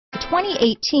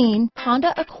2018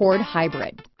 Honda Accord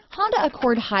Hybrid. Honda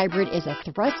Accord Hybrid is a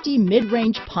thrusty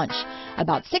mid-range punch.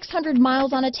 About 600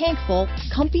 miles on a tank full,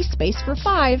 comfy space for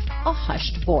 5, a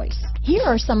hushed voice. Here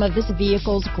are some of this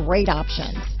vehicle's great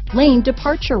options: lane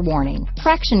departure warning,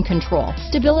 traction control,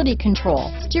 stability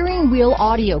control, steering wheel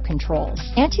audio controls,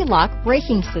 anti-lock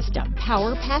braking system,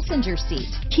 power passenger seat,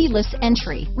 keyless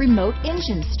entry, remote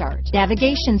engine start,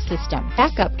 navigation system,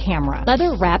 backup camera,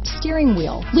 leather-wrapped steering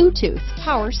wheel, Bluetooth,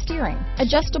 power steering,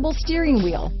 adjustable steering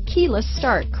wheel, keyless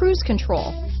start, cruise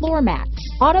control, floor mats,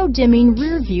 auto-dimming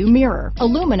rear view mirror,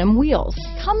 aluminum wheels.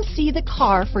 Come see the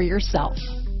car for yourself.